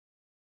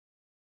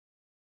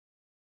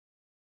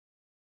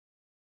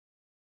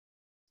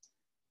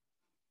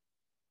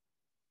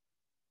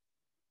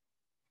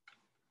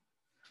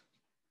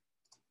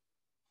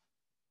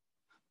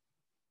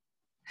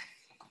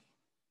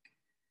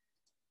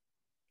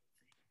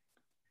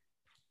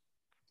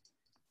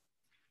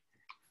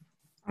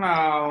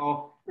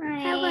Oh. Hi.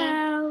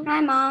 Hello.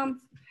 Hi,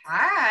 Mom.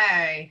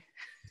 Hi.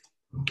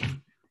 Hi,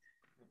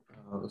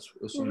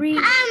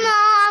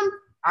 Mom.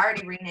 I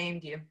already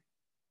renamed you.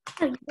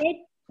 Hi, Mom.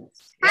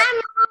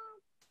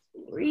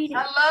 Read it.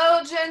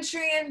 Hello,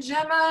 Gentry and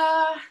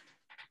Gemma.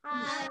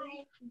 Hi.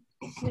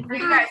 What are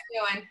you guys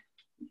doing?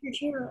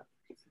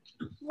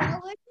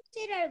 Well, we're just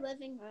in our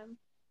living room.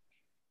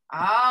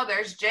 Oh,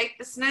 there's Jake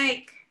the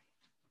snake.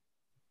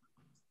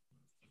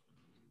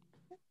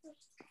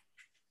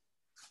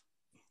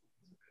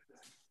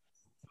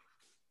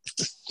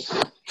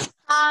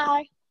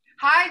 Hi.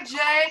 Hi,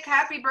 Jake.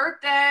 Happy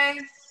birthday.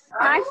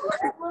 Hi.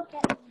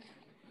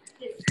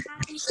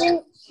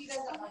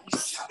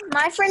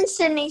 My friend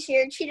Sydney's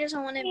here. She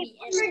doesn't want to be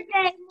in.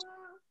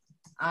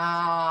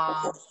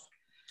 How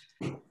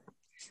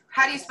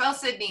do you spell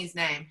Sydney's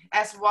name?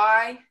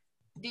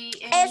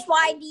 S-Y-D-N?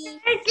 S-Y-D.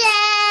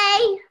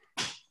 Birthday.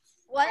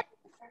 What?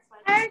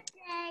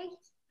 Birthday.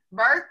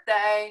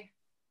 Birthday.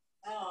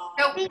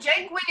 So,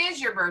 Jake, when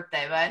is your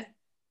birthday, bud?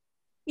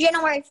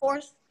 January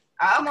 4th.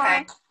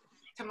 Okay.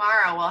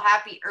 Tomorrow. Well,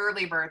 happy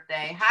early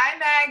birthday. Hi,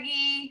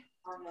 Maggie.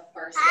 On the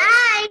first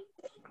Hi.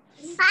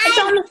 It's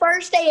on the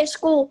first day of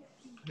school.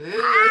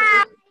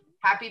 Ooh.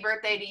 Happy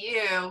birthday to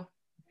you.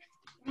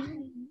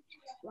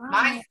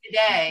 Mine's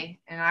today,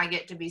 and I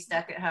get to be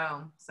stuck at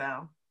home,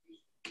 so.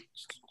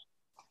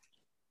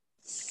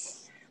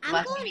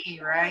 Lucky me,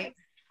 right?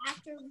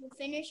 After we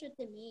finish with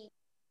the meet.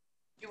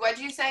 What'd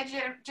you say,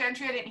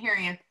 Gentry? I didn't hear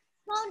you. I'm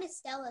going to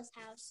Stella's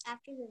house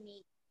after the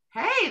meet.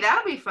 Hey,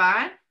 that'll be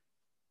fun.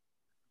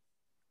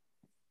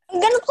 I'm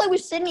going to play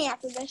with Sydney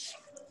after this.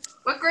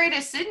 What grade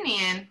is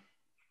Sydney in?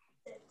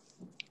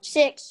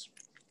 6.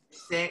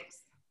 6.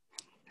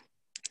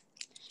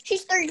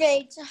 She's 3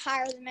 grades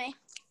higher than me.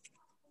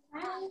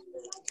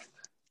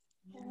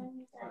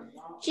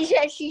 She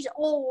says she's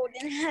old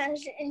and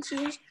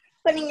she's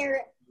putting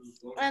her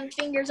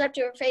fingers up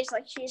to her face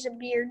like she has a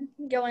beard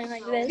going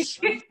like this.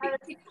 I have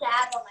a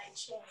dab on my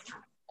chin.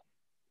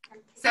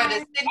 So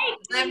does Sydney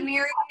live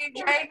near you,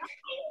 Jake?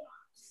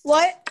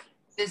 What?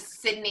 Does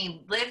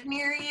Sydney live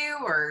near you,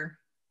 or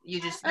you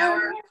just know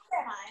her?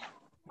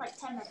 Like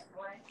 10 minutes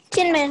away.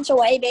 10 minutes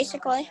away,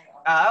 basically.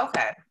 Oh,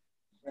 okay.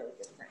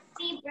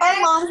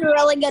 Our moms are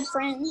really good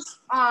friends.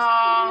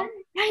 Aww.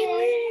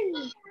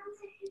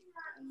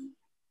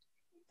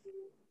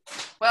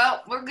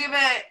 Well, we'll give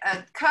it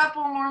a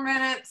couple more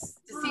minutes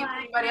to see if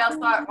anybody else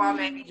log. Well,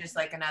 maybe just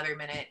like another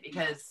minute,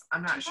 because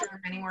I'm not sure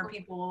if any more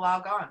people will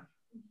log on.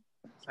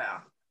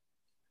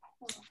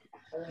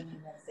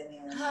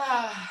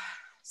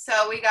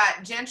 So we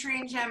got Gentry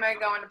and Gemma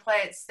going to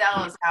play at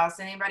Stella's house.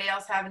 Anybody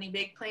else have any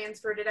big plans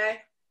for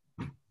today?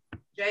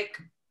 Jake,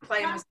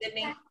 playing with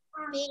Sydney?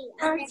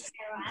 Oh,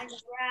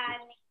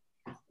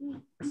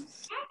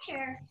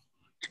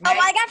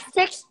 I got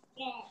six.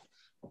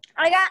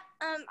 I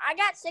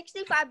got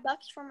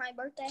 $65 for my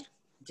birthday.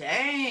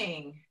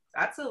 Dang,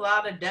 that's a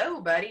lot of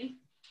dough, buddy.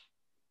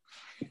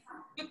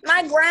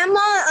 My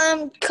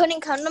grandma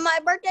couldn't come to my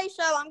birthday,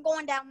 so I'm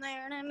going down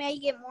there and I may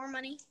get more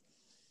money.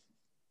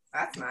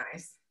 That's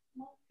nice.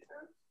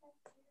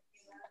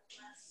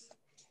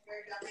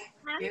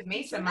 Give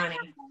me some money.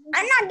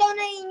 I'm not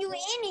donating you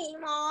any,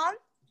 Mom.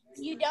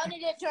 You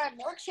donated to our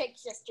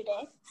milkshakes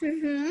yesterday.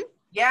 Mm-hmm.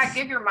 Yeah,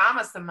 give your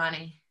mama some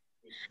money.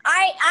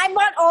 I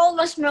bought all of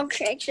us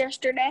milkshakes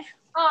yesterday.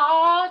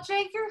 Oh,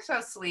 Jake, you're so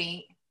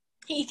sweet.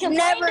 He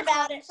complained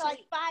about it for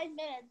like 5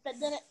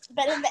 minutes,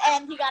 but in the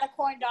end, he got a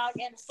corn dog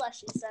and a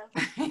slushie. So.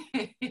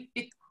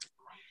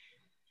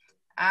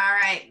 All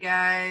right,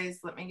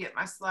 guys, let me get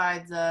my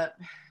slides up.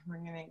 We're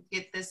gonna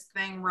get this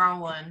thing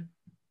rolling.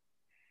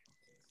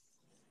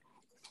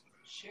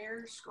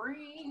 Share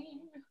screen.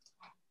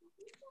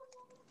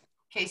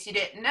 In case you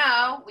didn't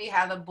know, we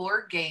have a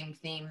board game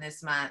theme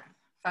this month.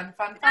 Fun,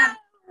 fun, fun.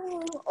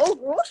 Oh,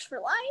 rules for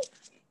life.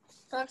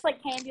 So it's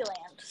like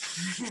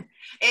Candyland.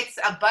 It's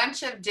a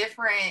bunch of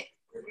different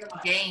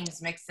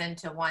games mixed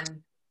into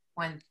one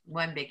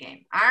big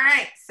game. All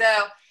right,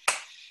 so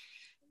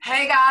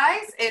hey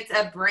guys, it's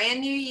a brand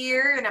new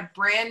year and a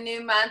brand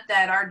new month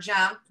at our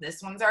jump.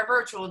 This one's our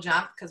virtual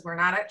jump because we're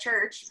not at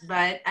church,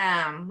 but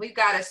we've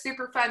got a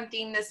super fun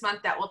theme this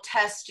month that will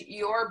test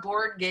your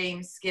board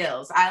game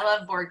skills. I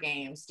love board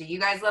games. Do you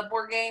guys love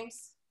board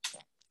games?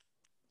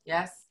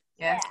 Yes?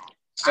 Yes? Yeah.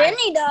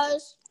 Sydney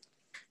does.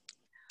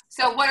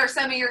 So what are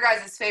some of your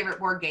guys' favorite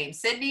board games?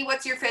 Sydney,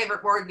 what's your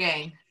favorite board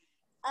game?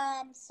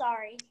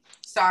 Sorry.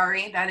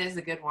 Sorry, that is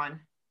a good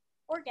one.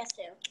 Or Guess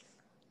Who.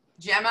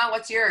 Gemma,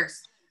 what's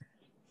yours?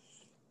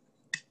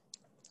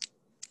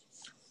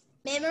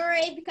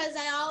 Memory, because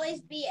I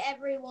always beat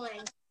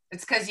everyone.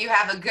 It's because you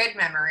have a good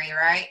memory,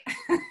 right?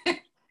 All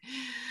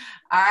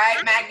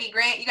right, Maggie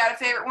Grant, you got a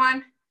favorite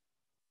one?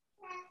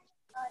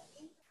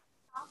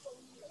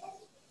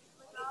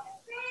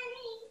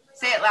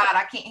 Say it loud.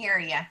 I can't hear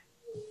you.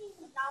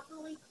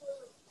 Monopoly,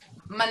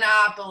 Clue.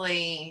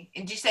 Monopoly.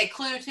 And did you say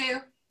Clue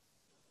too?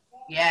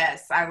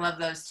 Yes, I love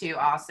those two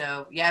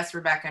also. Yes,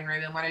 Rebecca and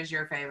Ruben, what is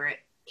your favorite?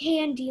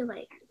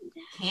 Candyland.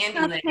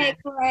 Candyland.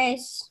 Cupcake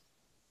Race.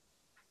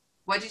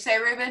 What'd you say,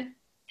 Ruben?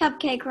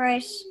 Cupcake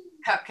race.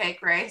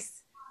 Cupcake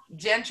race.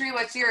 Gentry,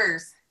 what's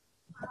yours?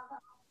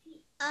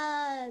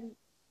 I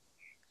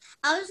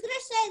was gonna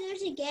say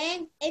there's a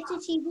game. It's a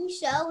TV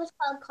show. It's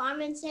called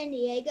Carmen San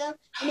Diego,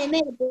 and they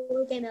made a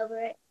board game over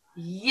it.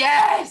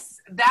 Yes,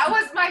 that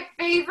was my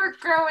favorite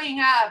growing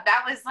up.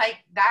 That was like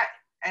that.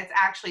 It's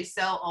actually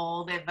so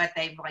old, but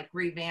they've like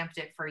revamped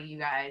it for you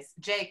guys.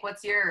 Jake,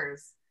 what's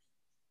yours?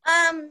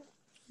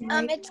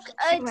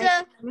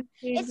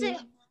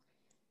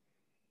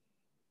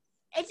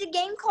 It's a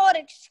game called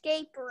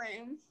Escape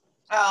Room.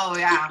 Oh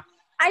yeah.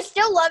 I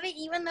still love it,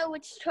 even though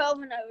it's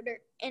 12 and older.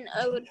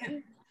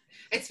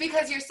 It's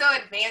because you're so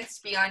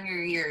advanced beyond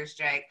your years,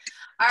 Jake.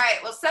 All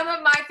right. Well, some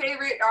of my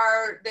favorite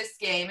are this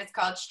game. It's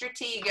called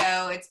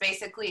Stratego. It's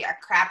basically a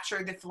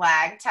capture the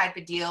flag type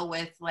of deal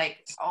with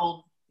like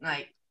old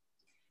I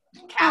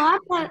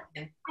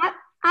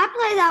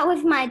play that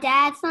with my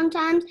dad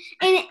sometimes,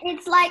 and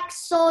it's like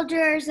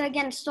soldiers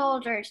against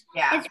soldiers.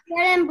 Yeah. It's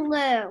red and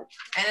blue.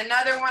 And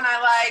another one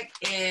I like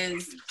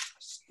is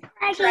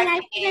I should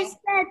have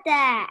said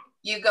that.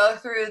 You go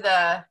through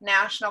the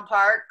national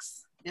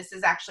parks. This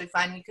is actually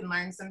fun. You can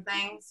learn some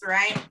things,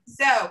 right?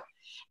 So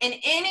in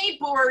any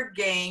board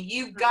game,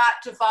 you've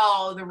got to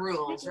follow the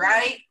rules,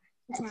 right?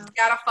 You've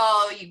got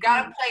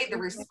to play the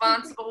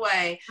responsible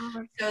way.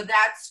 So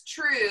that's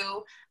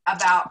true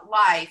about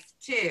life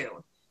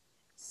too.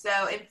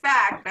 So in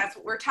fact, that's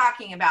what we're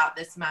talking about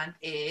this month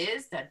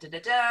is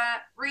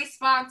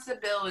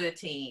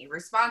responsibility.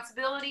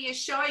 Responsibility is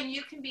showing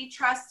you can be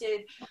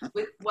trusted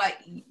with what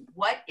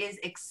is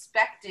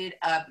expected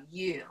of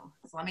you.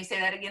 So let me say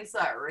that again. So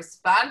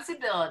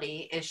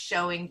responsibility is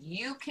showing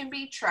you can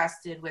be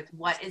trusted with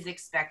what is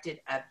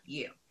expected of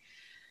you.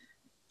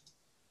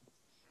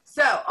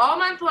 So all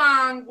month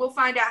long, we'll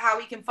find out how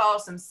we can follow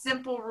some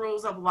simple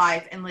rules of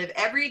life and live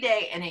every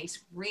day in a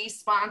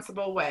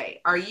responsible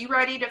way. Are you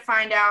ready to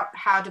find out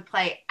how to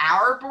play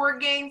our board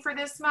game for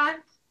this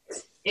month?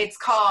 It's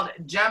called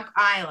Jump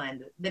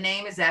Island. The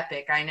name is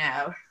epic, I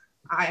know.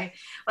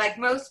 Like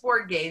most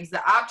board games,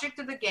 the object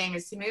of the game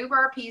is to move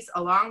our piece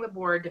along the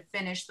board to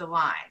finish the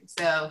line.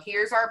 So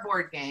here's our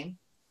board game,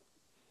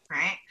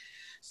 right?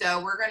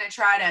 So we're going to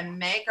try to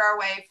make our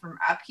way from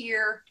up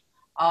here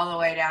all the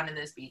way down to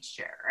this beach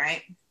chair,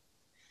 right?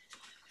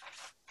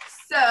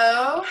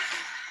 So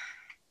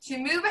to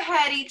move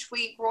ahead each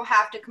week, we'll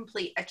have to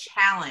complete a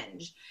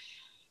challenge.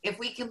 If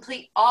we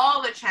complete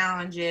all the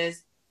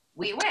challenges,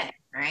 we win,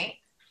 right?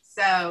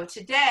 So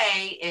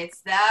today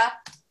it's the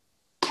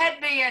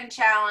headband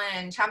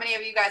challenge. How many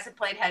of you guys have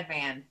played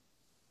headband?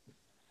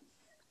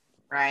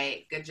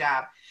 Right, good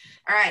job.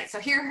 All right, so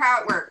here's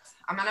how it works.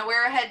 I'm gonna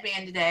wear a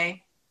headband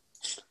today.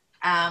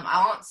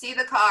 I won't see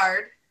the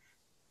card,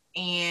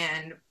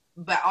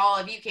 but all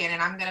of you can,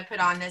 and I'm going to put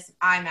on this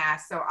eye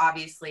mask so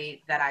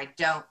obviously that I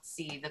don't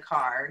see the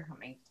card. Let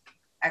me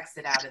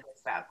exit out of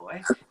this bad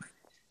boy.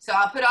 So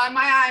I'll put on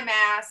my eye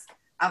mask.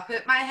 I'll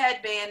put my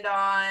headband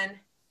on.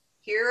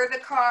 Here are the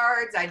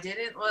cards. I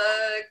didn't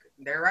look.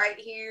 They're right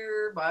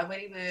here. Blah,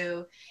 blah,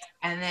 blah.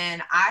 And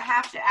then I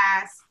have to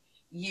ask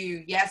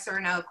you yes or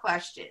no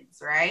questions,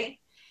 right?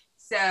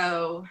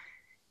 So,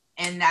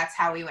 and that's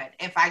how we went.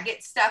 If I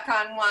get stuck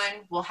on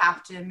one, we'll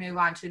have to move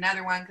on to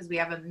another one because we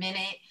have a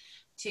minute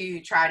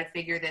to try to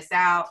figure this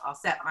out. I'll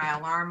set my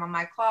alarm on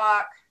my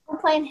clock. I'm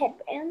playing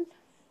headbands.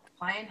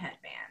 Playing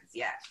headbands,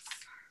 yes.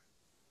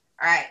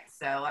 All right,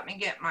 so let me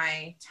get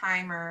my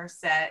timer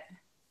set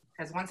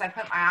because once I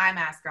put my eye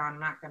mask on, I'm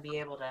not going to be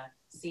able to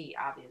see,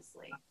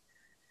 obviously.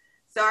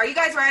 So are you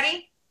guys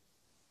ready?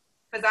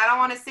 Because I don't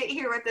want to sit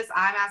here with this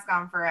eye mask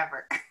on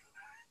forever.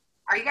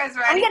 Are you guys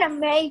ready? I'm going to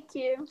make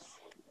you.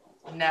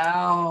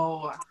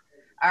 No.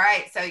 All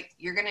right, so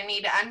you're going to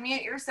need to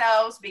unmute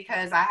yourselves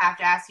because I have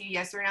to ask you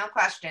yes or no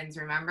questions,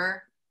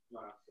 remember?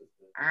 All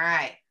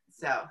right,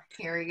 so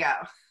here we go.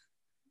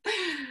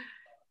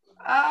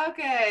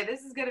 Okay,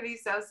 this is going to be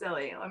so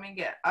silly. All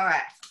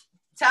right.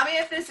 Tell me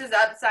if this is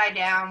upside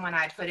down when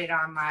I put it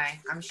on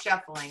I'm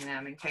shuffling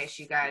them in case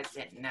you guys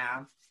didn't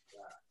know.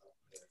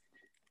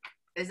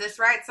 Is this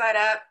right side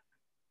up?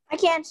 I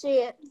can't see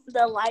it.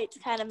 The light's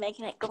kind of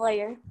making it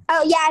glare.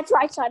 Oh, yeah, it's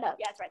right side up.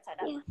 Yeah, it's right side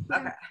up. Yeah.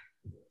 Okay.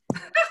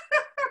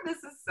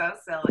 This is so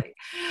silly.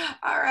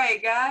 All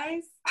right,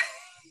 guys.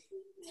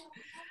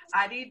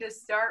 I need to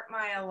start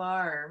my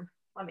alarm.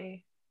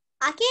 I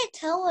can't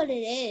tell what it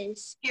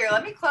is. Here,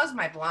 let me close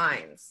my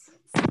blinds.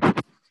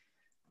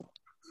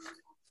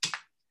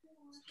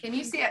 Can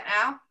you see it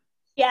now?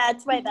 Yeah,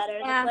 it's way better.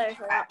 Yeah. The glare's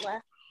a lot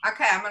less.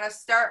 Okay, I'm going to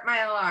start my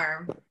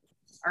alarm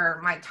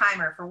or my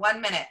timer for 1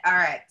 minute. All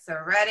right, so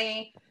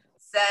ready,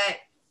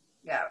 set,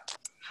 go.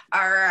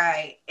 All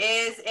right,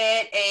 is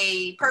it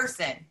a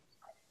person?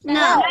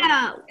 No.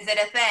 Is it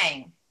a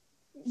thing?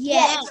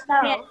 Yes.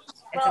 No.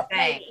 It's a thing.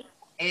 Maybe.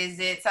 Is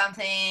it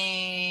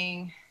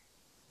something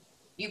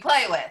you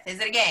play with? Is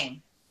it a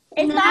game?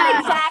 It's not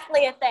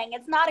exactly a thing.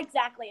 It's not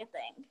exactly a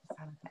thing.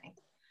 Okay.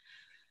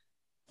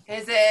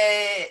 Is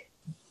it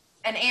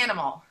an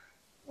animal?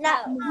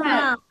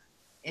 No.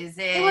 Is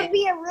It would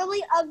be a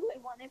really ugly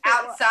one if it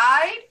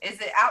outside? Is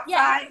it outside?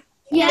 Yeah.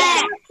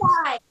 Yes.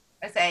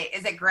 I say,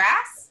 is it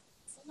grass?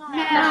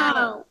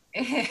 No.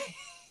 You can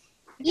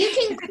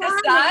Is it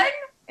the sun?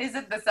 Is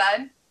it the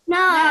sun?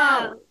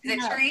 No. Is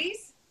it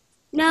trees?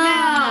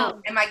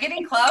 No. Am I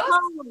getting close?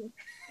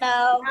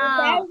 No.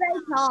 No.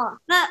 very tall.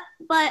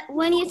 But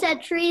when you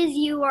said trees,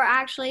 you were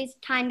actually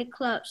kind of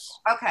close.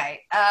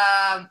 Okay.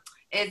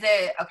 Is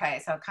it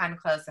okay? So kind of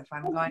close. If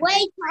I'm going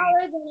Way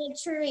taller than a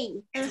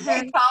tree. it's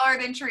way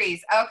taller than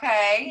trees.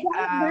 Okay.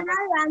 They're not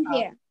around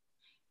here.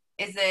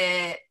 Is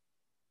it?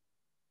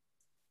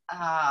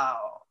 Oh,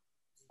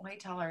 way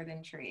taller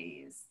than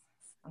trees.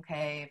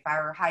 Okay. If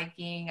I were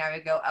hiking, I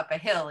would go up a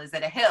hill. Is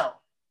it a hill?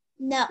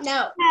 No.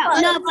 No,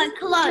 but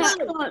close.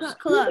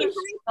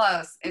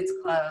 Close. It's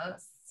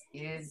close.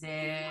 Is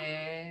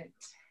it?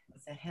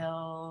 It's a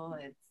hill.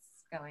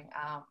 It's going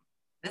up.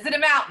 Is it a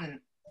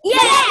mountain?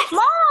 Yes.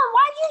 Mom,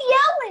 why'd you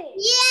yell it?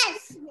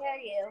 Yes. There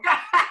you.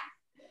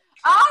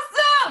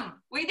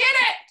 Awesome! We did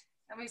it!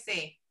 Let me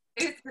see.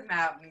 It's the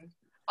mountain.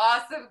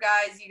 Awesome,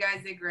 guys. You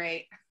guys did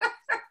great.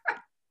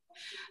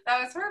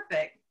 That was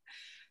perfect.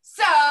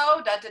 So,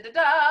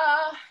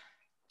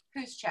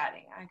 who's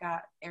chatting? I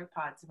got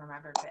AirPods for my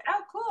birthday.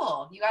 Oh,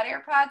 cool. You got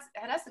AirPods?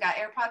 Henderson got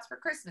AirPods for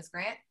Christmas,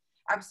 Grant.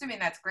 I'm assuming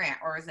that's Grant,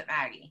 or is it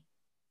Maggie?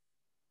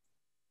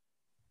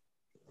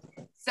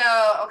 So,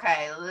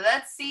 okay,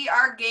 let's see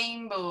our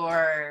game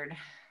board.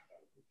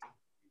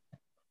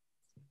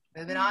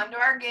 Moving on to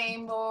our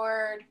game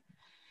board.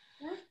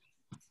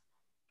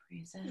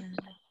 Present.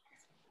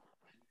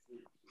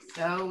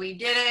 So we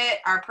did it.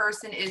 Our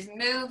person is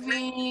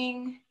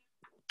moving.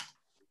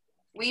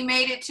 We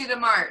made it to the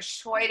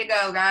marsh. Way to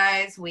go,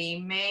 guys. We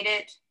made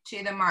it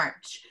to the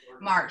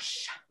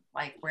marsh,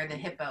 like where the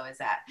hippo is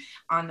at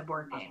on the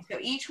board game. So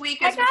each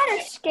week I got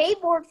a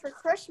skateboard for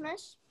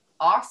Christmas.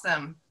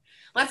 Awesome.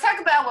 Let's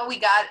talk about what we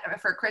got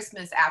for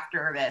Christmas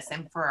after this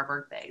and for our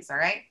birthdays, all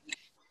right?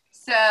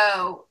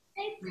 So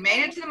we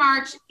made it to the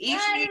march. Each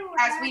week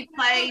as we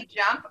play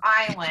Jump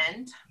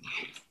Island,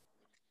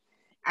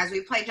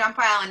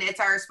 it's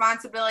our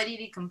responsibility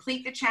to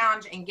complete the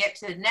challenge and get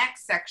to the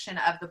next section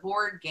of the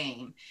board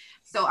game.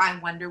 So I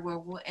wonder where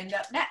we'll end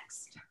up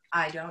next.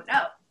 I don't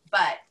know,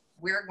 but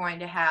we're going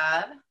to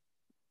have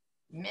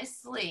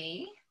Miss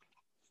Lee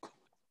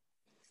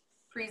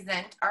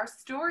present our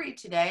story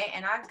today,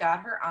 and I've got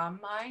her on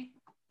my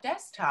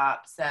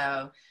desktop.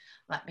 So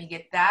let me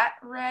get that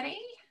ready.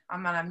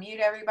 I'm gonna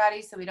mute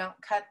everybody so we don't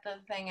cut the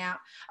thing out.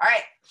 All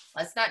right,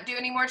 let's not do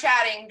any more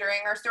chatting during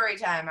our story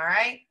time, all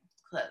right?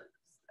 Close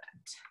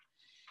that.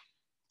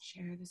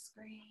 Share the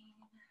screen.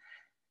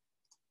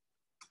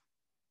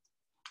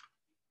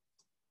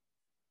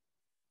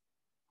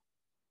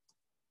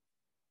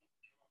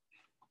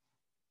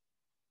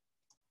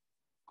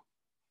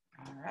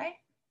 All right.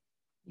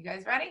 You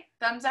guys ready?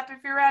 Thumbs up if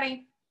you're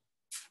ready.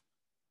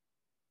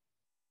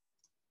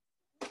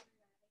 It's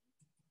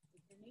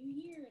a new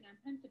year, and I'm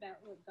pumped about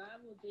what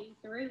God will do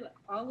through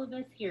all of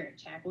us here at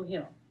Chapel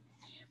Hill.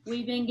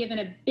 We've been given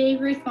a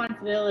big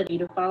responsibility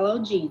to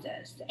follow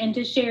Jesus and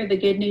to share the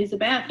good news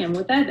about him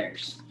with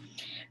others.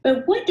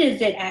 But what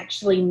does it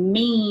actually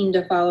mean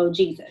to follow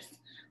Jesus?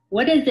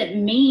 What does it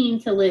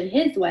mean to live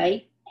his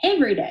way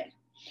every day?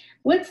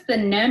 What's the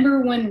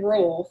number one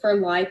rule for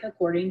life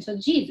according to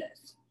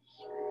Jesus?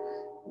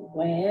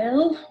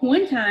 Well,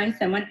 one time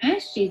someone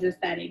asked Jesus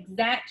that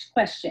exact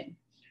question.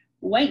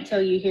 Wait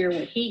till you hear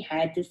what he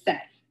had to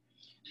say.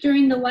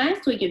 During the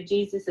last week of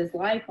Jesus'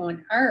 life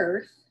on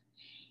earth,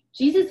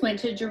 Jesus went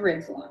to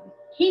Jerusalem.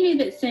 He knew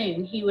that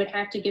soon he would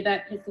have to give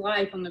up his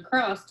life on the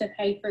cross to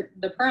pay for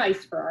the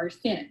price for our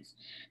sins.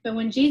 But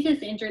when Jesus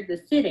entered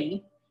the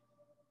city,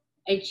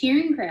 a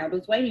cheering crowd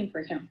was waiting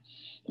for him.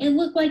 It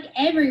looked like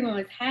everyone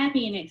was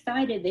happy and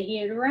excited that he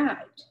had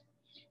arrived.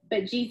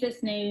 But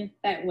Jesus knew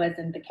that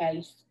wasn't the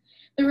case.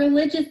 The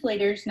religious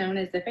leaders, known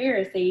as the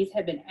Pharisees,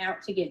 had been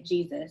out to get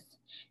Jesus.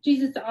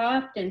 Jesus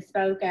often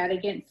spoke out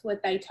against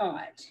what they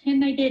taught,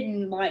 and they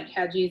didn't like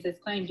how Jesus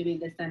claimed to be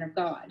the Son of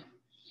God.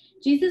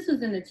 Jesus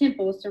was in the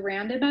temple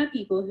surrounded by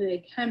people who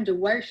had come to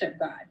worship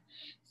God.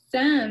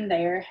 Some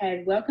there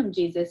had welcomed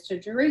Jesus to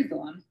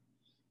Jerusalem,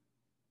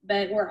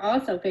 but were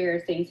also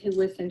Pharisees who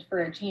listened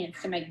for a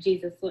chance to make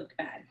Jesus look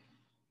bad.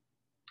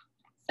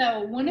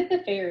 So one of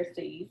the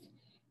Pharisees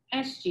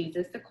asked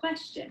Jesus a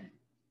question.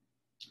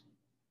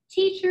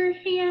 Teacher,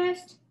 he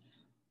asked,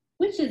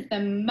 which is the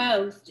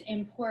most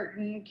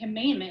important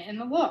commandment in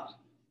the law?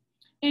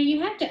 Now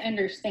you have to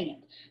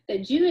understand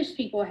that Jewish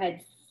people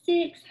had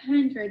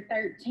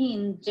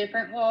 613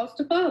 different laws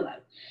to follow.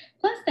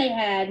 Plus they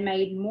had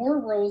made more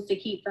rules to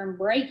keep from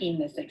breaking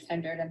the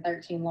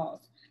 613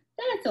 laws.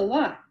 That's a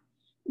lot.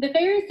 The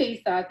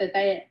Pharisees thought that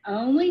the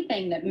only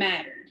thing that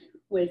mattered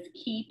was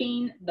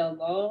keeping the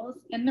laws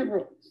and the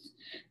rules.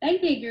 They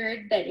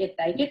figured that if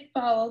they could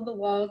follow the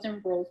laws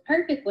and rules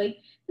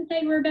perfectly, that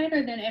they were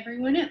better than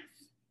everyone else.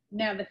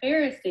 Now the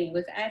Pharisee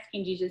was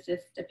asking Jesus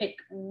to pick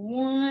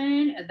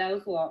one of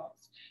those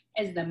laws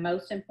as the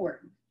most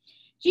important.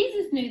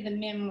 Jesus knew the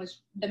man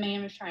was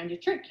trying to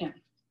trick him.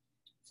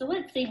 So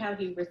let's see how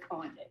he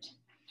responded.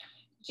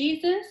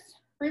 Jesus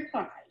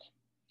replied,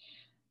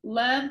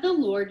 Love the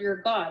Lord your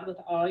God with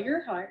all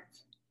your heart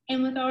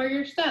and with all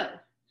your soul.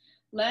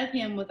 Love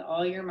him with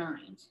all your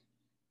mind.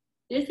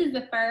 This is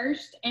the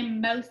first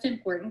and most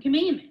important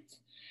commandment.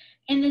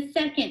 And the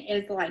second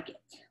is like it.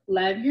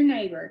 Love your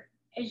neighbor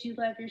as you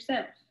love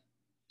yourself.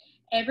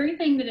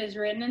 Everything that is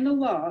written in the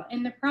law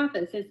and the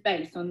prophets is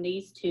based on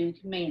these two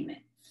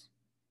commandments.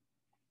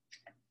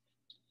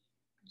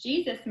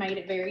 Jesus made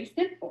it very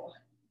simple.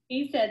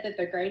 He said that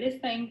the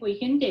greatest thing we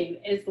can do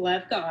is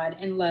love God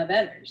and love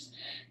others.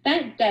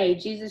 That day,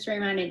 Jesus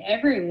reminded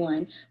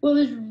everyone what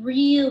was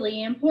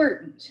really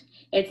important.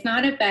 It's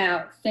not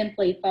about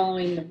simply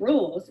following the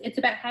rules. It's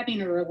about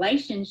having a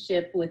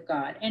relationship with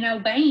God and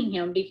obeying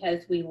him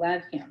because we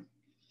love him.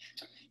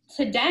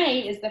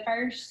 Today is the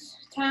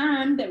first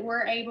time that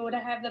we're able to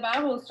have the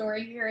Bible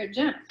story here at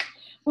Jump.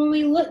 When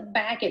we look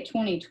back at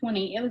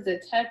 2020, it was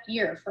a tough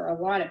year for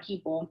a lot of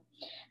people.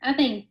 I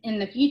think in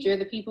the future,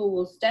 the people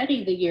will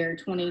study the year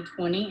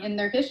 2020 in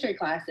their history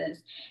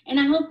classes, and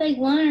I hope they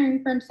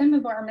learn from some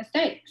of our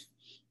mistakes.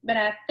 But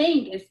I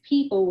think as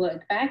people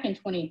look back in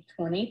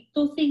 2020,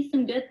 they'll see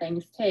some good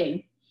things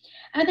too.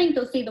 I think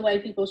they'll see the way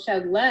people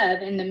showed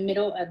love in the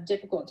middle of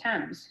difficult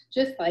times,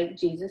 just like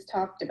Jesus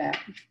talked about.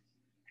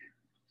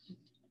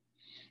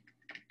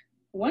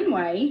 One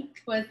way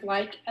was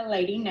like a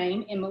lady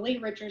named Emily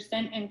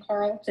Richardson in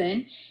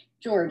Carlton,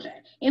 Georgia.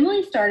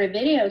 Emily started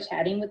video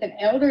chatting with an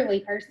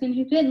elderly person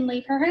who couldn't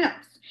leave her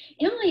house.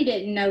 Emily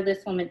didn't know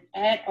this woman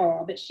at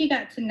all, but she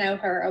got to know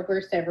her over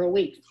several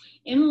weeks.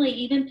 Emily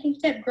even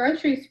picked up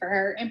groceries for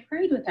her and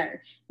prayed with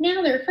her.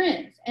 Now they're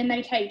friends, and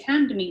they take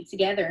time to meet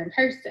together in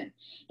person.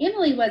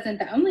 Emily wasn't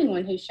the only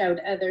one who showed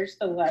others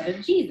the love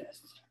of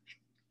Jesus.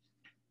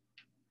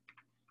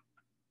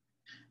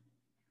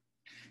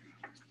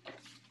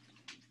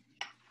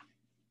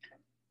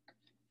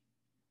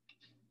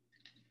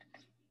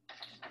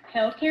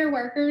 Healthcare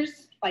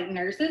workers, like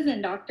nurses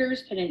and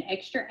doctors, put in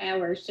extra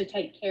hours to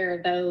take care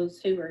of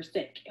those who are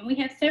sick. And we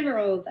have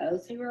several of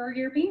those who are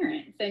your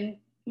parents and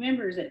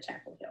members at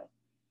Chapel Hill.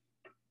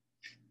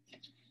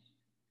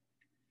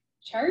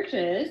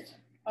 Churches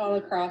all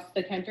across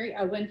the country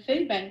opened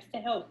food banks to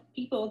help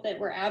people that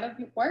were out of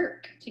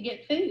work to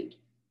get food.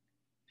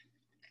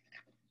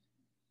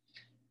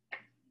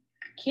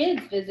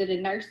 Kids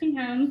visited nursing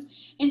homes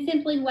and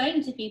simply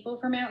waved to people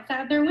from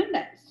outside their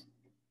windows.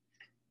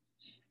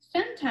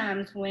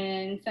 Sometimes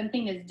when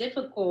something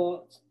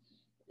difficult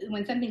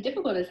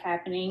is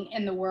happening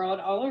in the world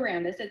all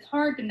around us, it's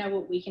hard to know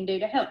what we can do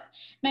to help.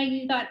 Maybe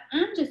you thought,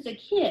 I'm just a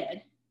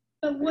kid,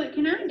 but what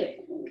can I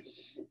do?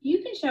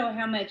 You can show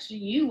how much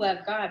you love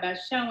God by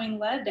showing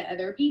love to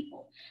other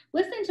people.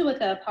 Listen to what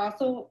the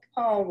Apostle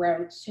Paul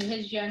wrote to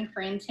his young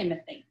friend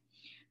Timothy.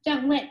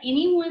 Don't let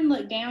anyone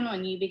look down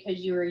on you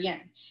because you are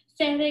young.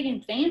 Set an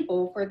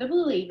example for the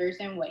believers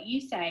in what you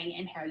say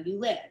and how you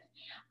live.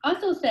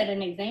 Also set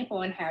an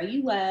example in how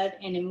you love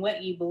and in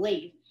what you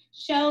believe.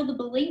 Show the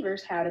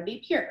believers how to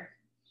be pure.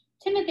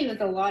 Timothy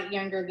was a lot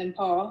younger than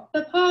Paul,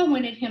 but Paul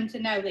wanted him to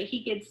know that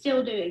he could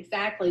still do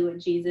exactly what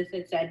Jesus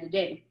had said to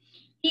do.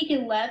 He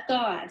could love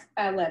God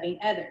by loving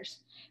others.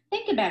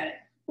 Think about it.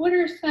 What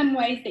are some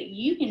ways that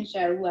you can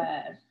show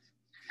love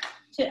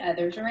to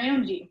others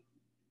around you?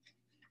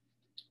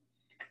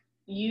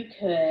 You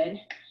could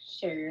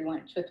share your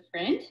lunch with a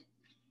friend.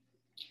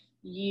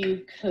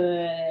 You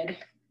could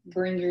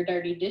bring your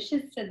dirty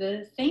dishes to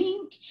the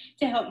sink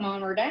to help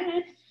mom or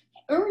dad,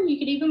 or you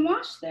could even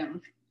wash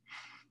them.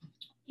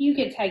 You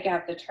could take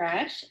out the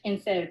trash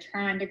instead of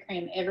trying to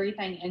cram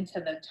everything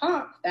into the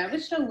top. That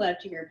would show love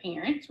to your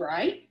parents,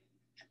 right?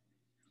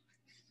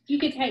 You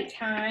could take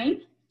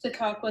time to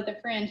talk with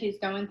a friend who's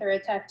going through a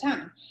tough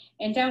time.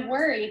 And don't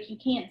worry if you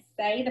can't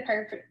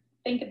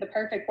think of the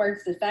perfect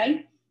words to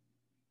say.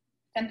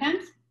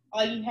 Sometimes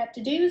all you have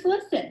to do is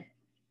listen.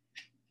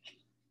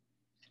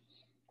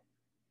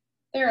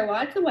 There are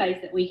lots of ways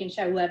that we can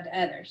show love to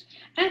others.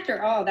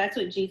 After all, that's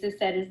what Jesus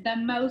said is the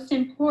most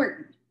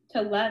important,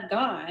 to love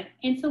God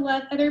and to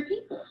love other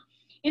people.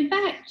 In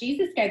fact,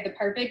 Jesus gave the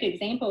perfect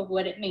example of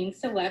what it means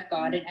to love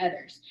God and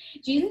others.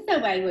 Jesus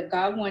obeyed what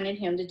God wanted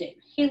him to do.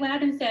 He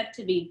allowed himself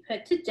to be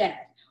put to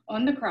death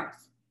on the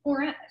cross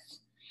for us.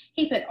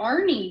 He put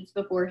our needs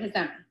before his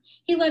own.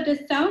 He loved us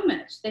so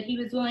much that he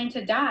was willing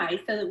to die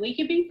so that we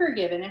could be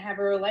forgiven and have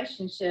a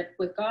relationship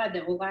with God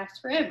that will last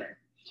forever.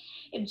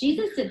 If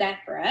Jesus did that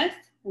for us,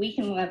 we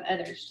can love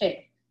others too.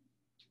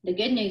 The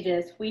good news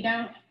is we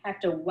don't have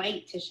to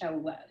wait to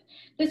show love.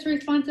 This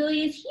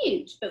responsibility is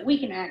huge, but we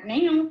can act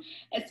now.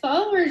 As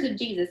followers of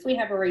Jesus, we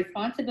have a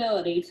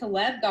responsibility to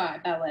love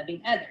God by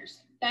loving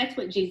others. That's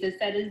what Jesus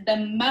said is the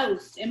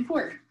most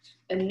important,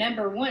 the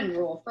number one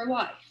rule for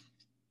life.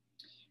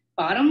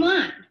 Bottom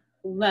line,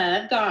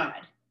 love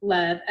God,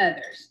 love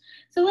others.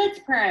 So let's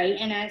pray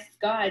and ask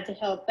God to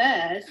help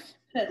us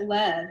put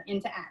love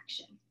into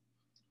action.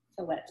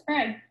 So let's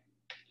pray.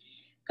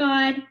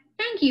 God,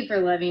 thank you for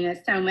loving us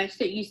so much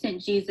that you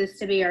sent Jesus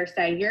to be our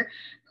Savior.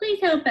 Please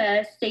help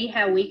us see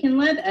how we can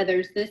love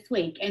others this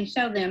week and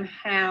show them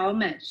how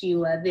much you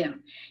love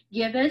them.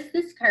 Give us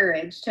this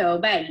courage to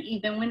obey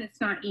even when it's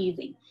not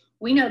easy.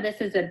 We know this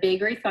is a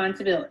big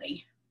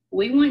responsibility.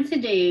 We want to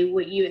do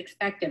what you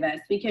expect of us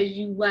because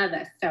you love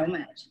us so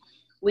much.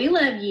 We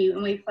love you,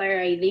 and we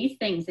pray these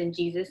things in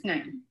Jesus'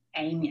 name.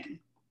 Amen.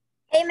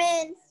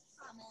 Amen.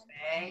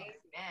 Amen.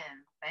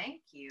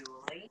 Thank you,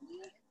 Lee.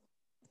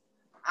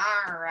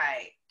 All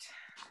right.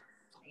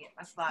 Let me get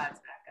my slides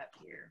back up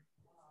here.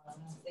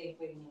 Let's see if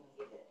we can even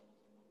get it.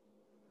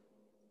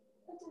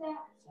 What's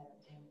that?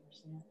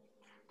 17%.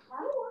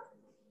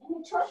 And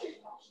the charger's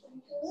washed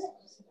into it.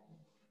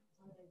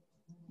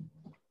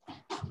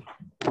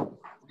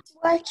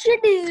 What you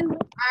do?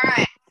 All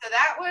right. So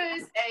that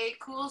was a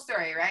cool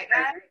story, right,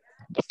 guys?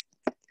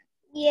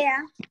 Yeah.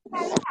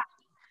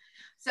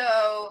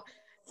 So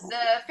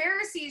the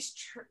Pharisees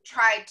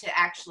tried to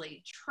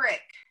actually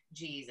trick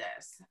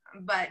Jesus,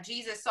 but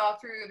Jesus saw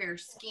through their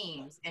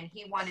schemes, and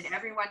he wanted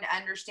everyone to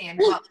understand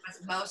what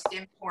was most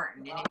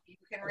important. And if you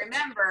can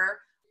remember,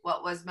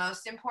 what was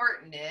most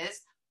important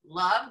is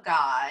love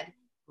God,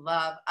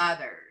 love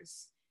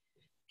others.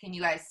 Can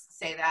you guys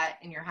say that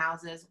in your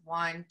houses?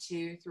 1,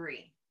 2,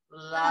 3.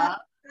 Love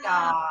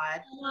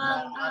God,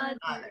 love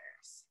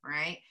others,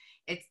 right?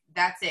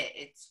 That's it.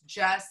 It's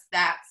just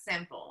that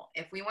simple.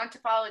 If we want to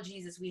follow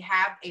Jesus, we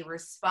have a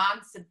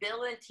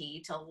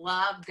responsibility to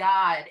love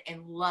God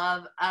and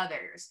love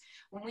others.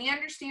 When we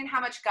understand how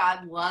much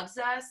God loves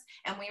us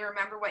and we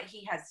remember what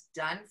he has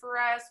done for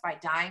us by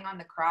dying on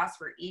the cross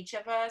for each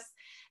of us,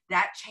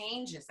 that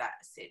changes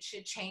us. It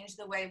should change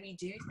the way we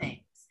do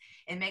things.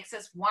 It makes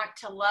us want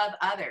to love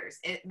others.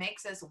 It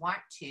makes us want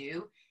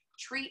to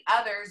treat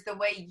others the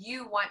way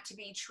you want to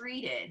be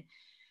treated.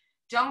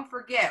 Don't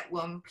forget,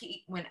 when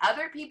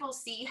other people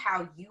see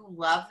how you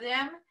love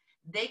them,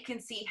 they can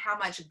see how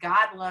much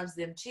God loves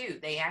them too.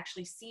 They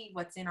actually see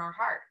what's in our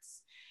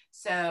hearts.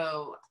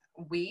 So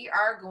we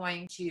are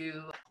going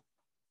to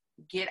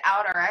get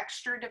out our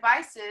extra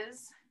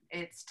devices.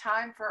 It's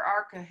time for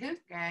our Kahoot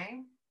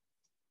game.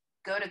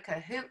 Go to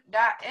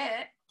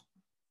kahoot.it.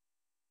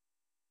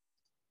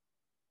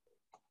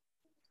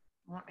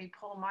 Let me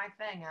pull my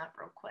thing up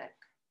real quick.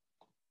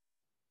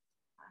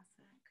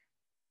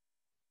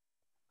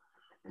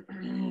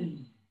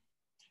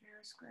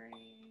 Share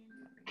screen.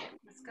 Let me get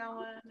this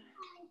going.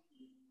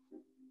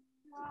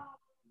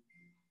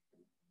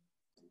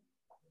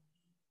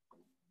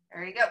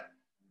 There you go.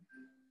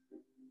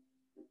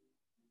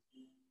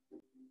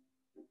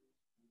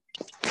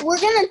 We're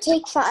gonna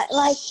take 5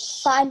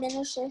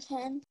 minutes or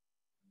 10.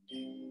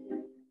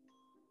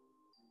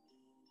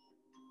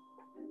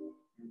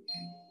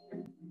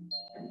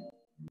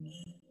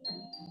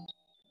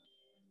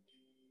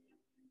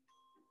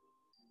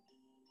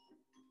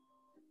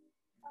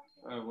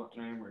 What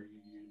name were you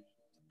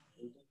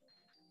using?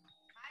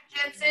 Hi,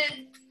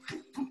 Jensen.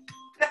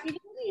 They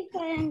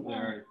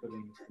already put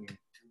in the screen.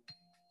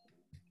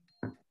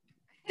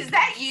 Is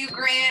that you,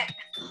 Grant?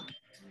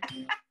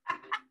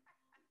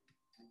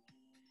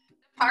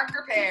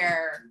 Parker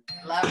Pear.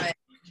 Love it.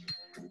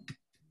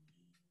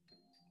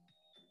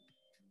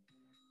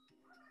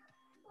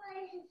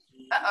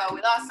 Uh-oh,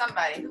 we lost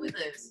somebody. Who we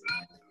lose?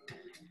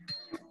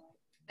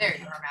 There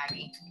you are,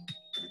 Maggie.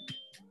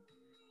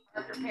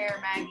 Parker Pear,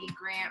 Maggie,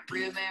 Grant,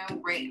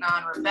 Ruben, waiting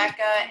on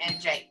Rebecca,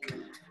 and Jake.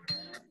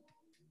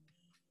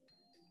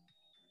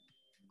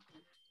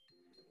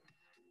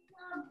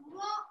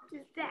 What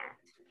is that?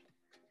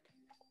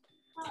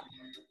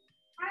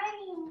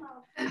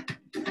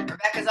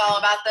 Rebecca's all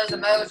about those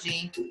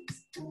emoji.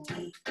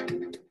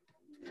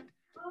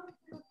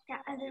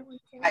 That other one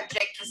too. Got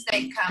Jake the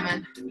Snake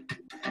coming.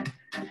 I can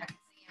see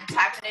him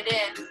typing it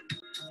in.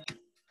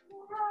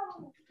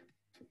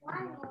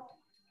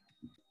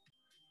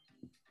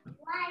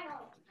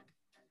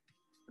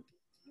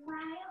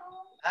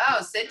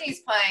 Oh,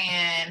 Sydney's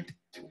playing.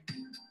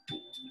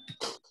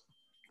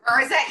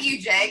 Or is that you,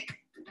 Jake?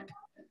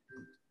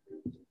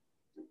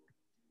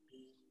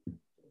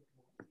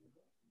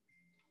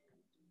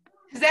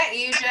 Is that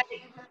you,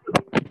 Jake?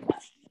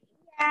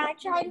 Yeah, I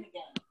tried.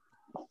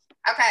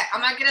 Okay,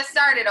 I'm going to get us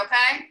started,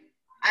 okay?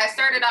 I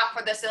started off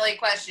with a silly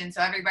question,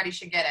 so everybody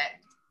should get it.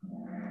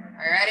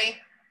 Are you ready?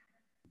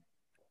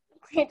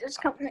 It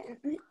just coming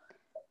in.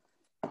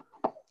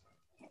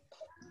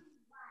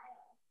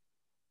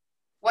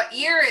 What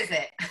year is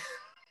it?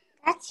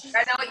 That's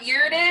I know what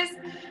year it is? Is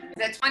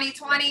it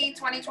 2020,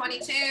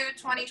 2022,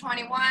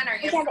 2021, or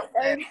you got it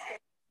third.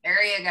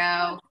 There you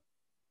go.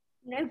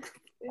 Nope.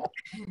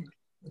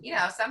 You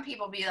know, some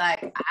people be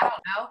like, I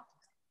don't know.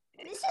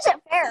 This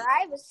isn't fair.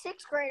 I have a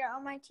 6th grader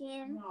on my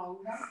team.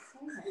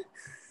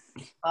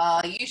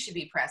 Well, you should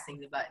be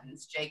pressing the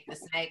buttons, Jake the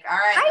Snake. All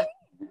right.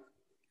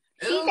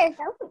 She says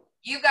no.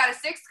 You got a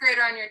 6th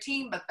grader on your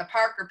team, but the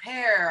Parker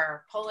Pear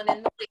are pulling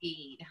in the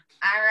lead.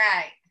 All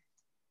right.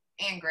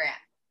 And Grant.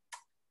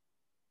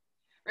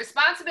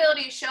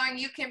 Responsibility is showing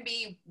you can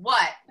be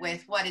what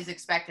with what is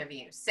expected of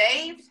you?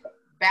 Saved,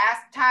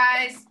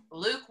 baptized,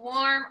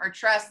 lukewarm, or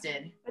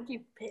trusted? What do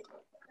you pick?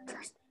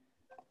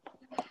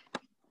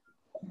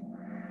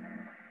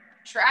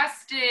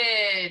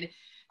 Trusted.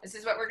 This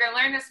is what we're going to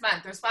learn this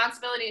month.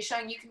 Responsibility is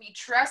showing you can be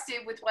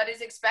trusted with what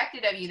is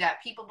expected of you,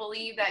 that people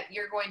believe that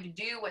you're going to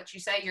do what you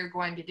say you're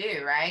going to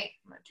do, right?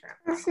 I'm going to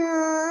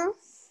turn.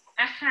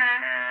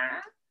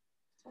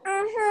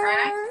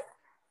 Right?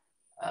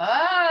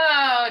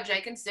 Oh,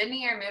 Jake and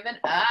Sydney are moving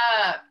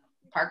up.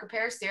 Parker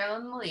Pear still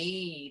in the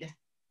lead.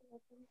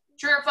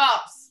 True or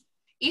false?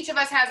 Each of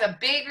us has a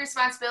big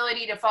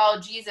responsibility to follow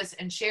Jesus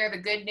and share the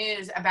good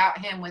news about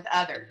him with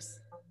others.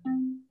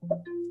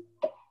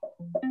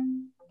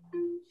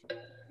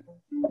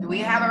 Do we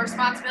have a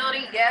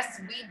responsibility? Yes,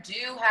 we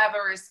do have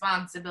a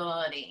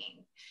responsibility.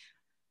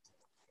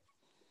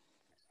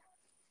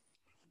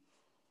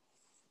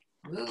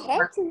 Ooh,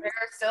 Parker Pear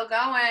is still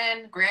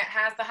going. Grant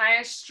has the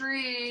highest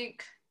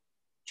streak.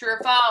 True or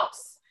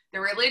false?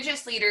 The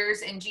religious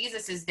leaders in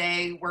Jesus'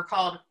 day were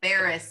called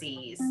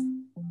Pharisees.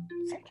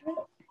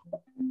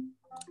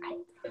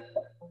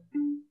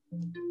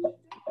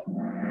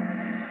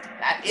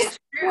 That is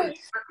true. They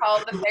were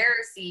called the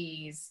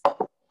Pharisees.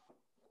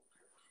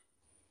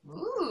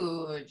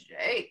 Ooh,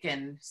 Jake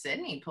and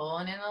Sydney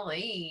pulling in the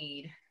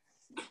lead.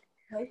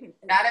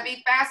 Gotta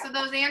be fast with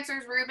those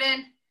answers,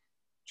 Ruben.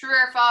 True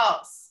or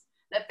false?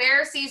 The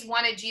Pharisees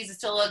wanted Jesus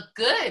to look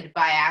good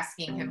by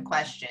asking him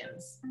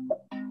questions.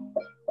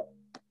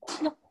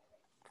 No,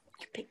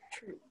 you picked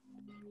true.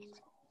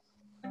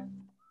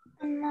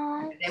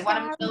 They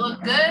want him to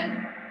look good?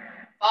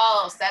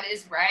 False. That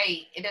is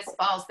right. It is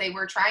false. They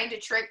were trying to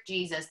trick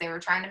Jesus. They were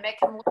trying to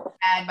make him look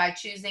bad by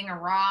choosing a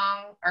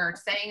wrong or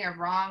saying a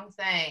wrong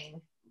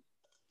thing.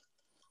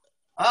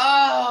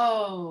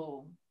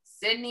 Oh,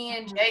 Sydney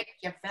and Jake,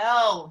 you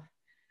fell.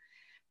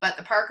 But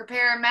the Parker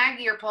Pear and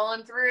Maggie are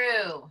pulling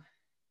through.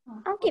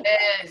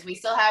 We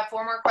still have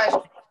 4 more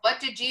questions. What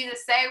did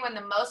Jesus say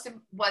when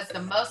was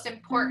the most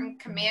important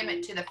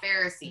commandment to the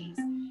Pharisees?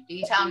 Did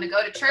he tell them to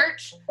go to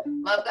church,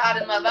 love God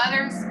and love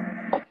others?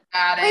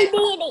 Got it.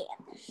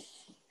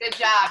 Good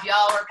job.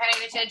 Y'all were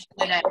paying attention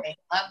today.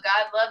 Love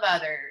God, love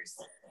others.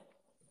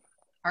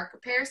 Parker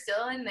Pear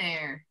still in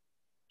there.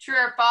 True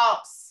or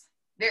false?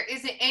 There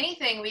isn't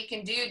anything we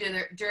can do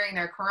during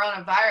their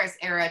coronavirus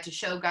era to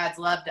show God's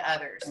love to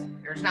others.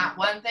 There's not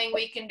one thing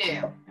we can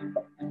do.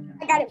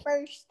 I got it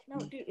first. No,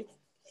 dude.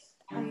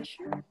 Are you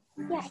sure?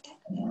 Yeah, I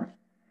got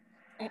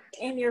it.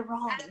 And you're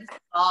wrong.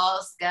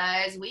 False,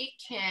 guys. We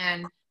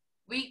can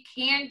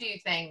do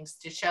things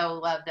to show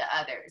love to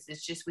others.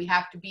 It's just we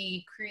have to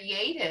be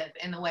creative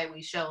in the way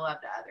we show love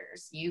to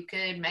others. You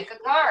could make a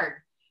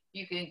card.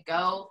 You could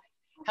go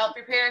help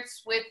your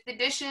parents with the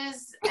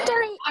dishes and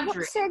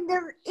laundry. It said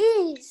there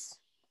is.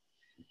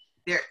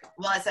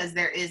 Well, it says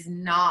there is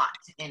not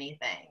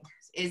anything.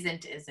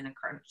 Isn't a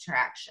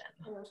contraction.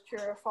 It was true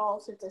or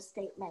false. It's a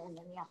statement, and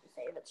then you have to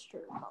say if it's true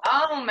or false.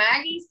 Oh,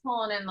 Maggie's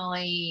pulling in the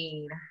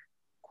lead.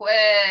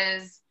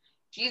 Quiz.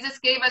 Jesus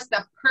gave us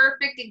the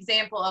perfect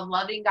example of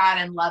loving God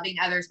and loving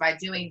others by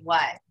doing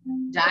what?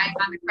 Dying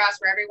on the cross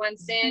for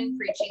everyone's sin,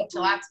 preaching to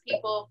lots of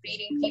people,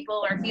 feeding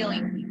people, or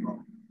healing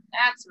people.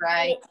 That's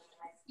right.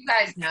 You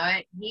guys know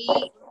it. He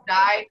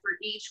died for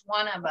each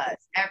one of us,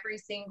 every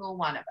single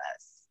one of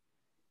us.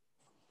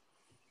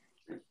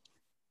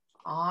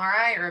 All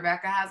right,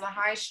 Rebecca has a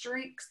high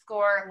streak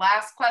score.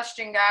 Last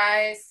question,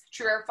 guys.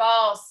 True or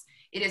false?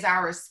 It is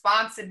our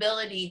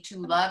responsibility to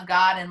love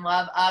God and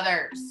love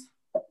others.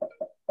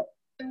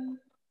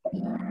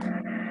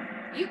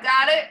 You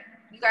got it.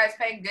 You guys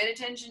paid good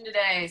attention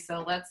today,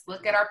 so let's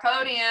look at our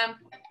podium.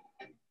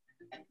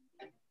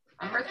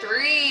 Number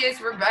 3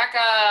 is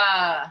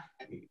Rebecca.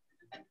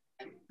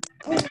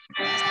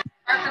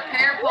 Parker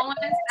Pear pulling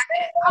in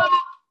second. Oh,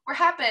 what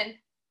happened?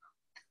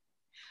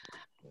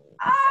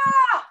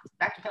 Ah,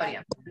 back to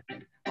podium.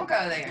 We'll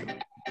go there.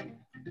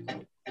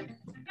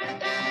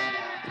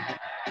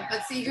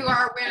 Let's see who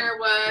our winner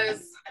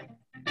was.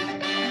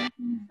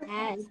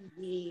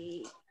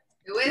 Maggie.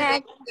 Who is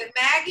it? Is it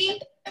Maggie?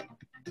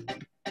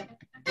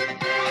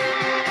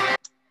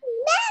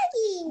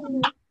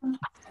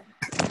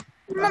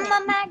 Mama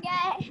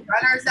Maggie.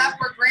 Runners up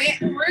were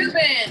Grant and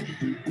Ruben.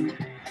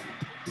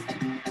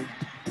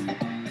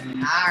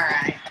 All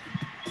right.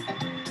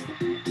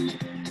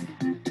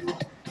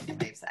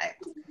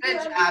 Good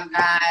job,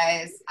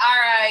 guys. All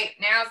right,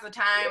 now's the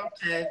time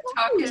to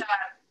talk it up.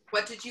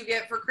 What did you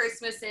get for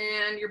Christmas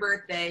and your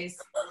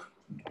birthdays?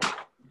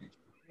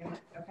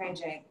 Okay,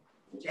 Jake.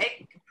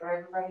 Jake? For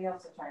everybody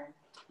else's turn.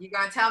 You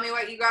gonna tell me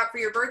what you got for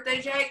your birthday,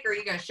 Jake, or are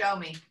you gonna show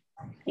me?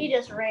 He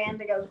just ran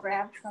to go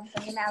grab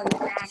something, and now he's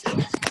back.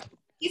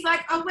 He's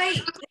like, oh wait,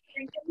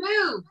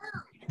 move.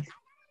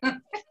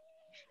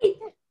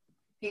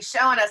 He's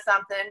showing us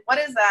something. What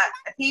is that?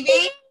 A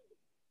TV?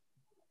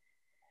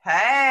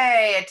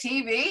 Hey, a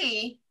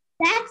TV.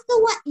 That's the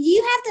one.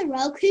 You have the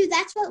Roku.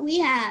 That's what we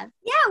have.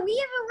 Yeah, we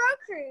have a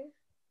Roku.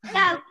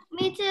 Yeah,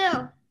 me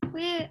too.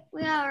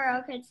 We have a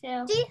Roku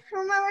too. See,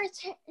 remember,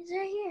 it's right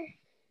here.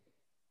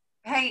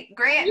 Hey,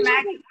 Grant and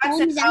Maggie,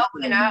 what's an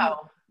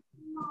O&O?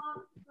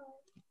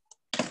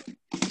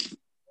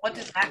 What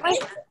does that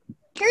mean?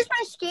 Here's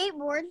my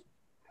skateboard.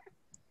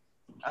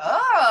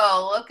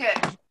 Oh, look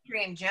at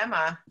Tree and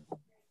Gemma.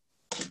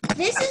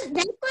 That's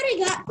what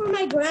I got for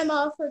my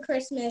grandma for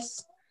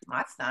Christmas.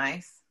 That's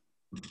nice.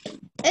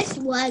 It's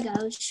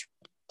Legos.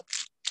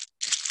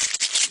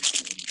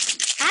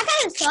 I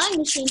got a sewing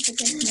machine for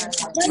Christmas.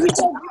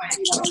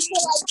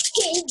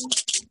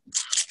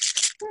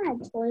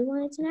 God, boy,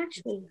 when it's an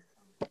actual.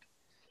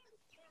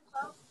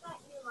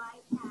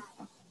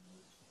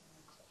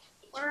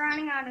 We're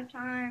running out of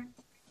time.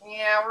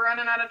 Yeah, we're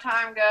running out of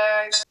time,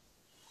 guys.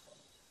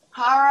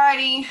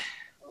 Alrighty.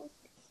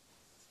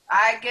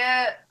 I'm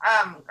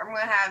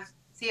gonna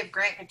see if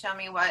Grant can tell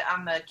me what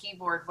on the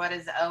keyboard, what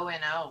is O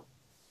and O?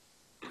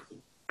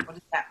 What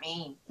does that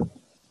mean?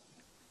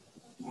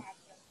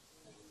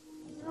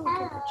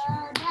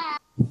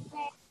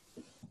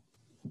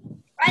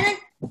 Brennan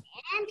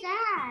and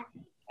Dad.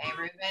 Hey,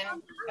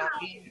 Ruben. Don't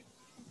be.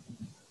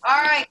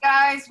 All right,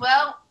 guys.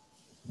 Well,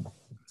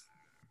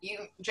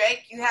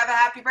 Jake, you have a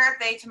happy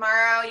birthday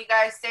tomorrow. You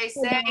guys stay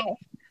safe.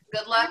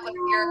 Good luck with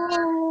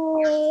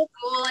your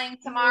schooling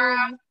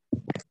tomorrow.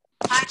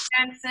 Hi,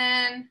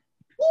 Henderson.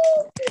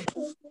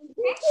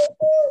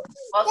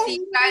 We'll see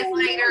you guys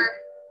later.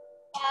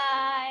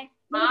 Bye.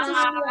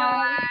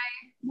 Bye.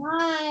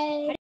 Bye.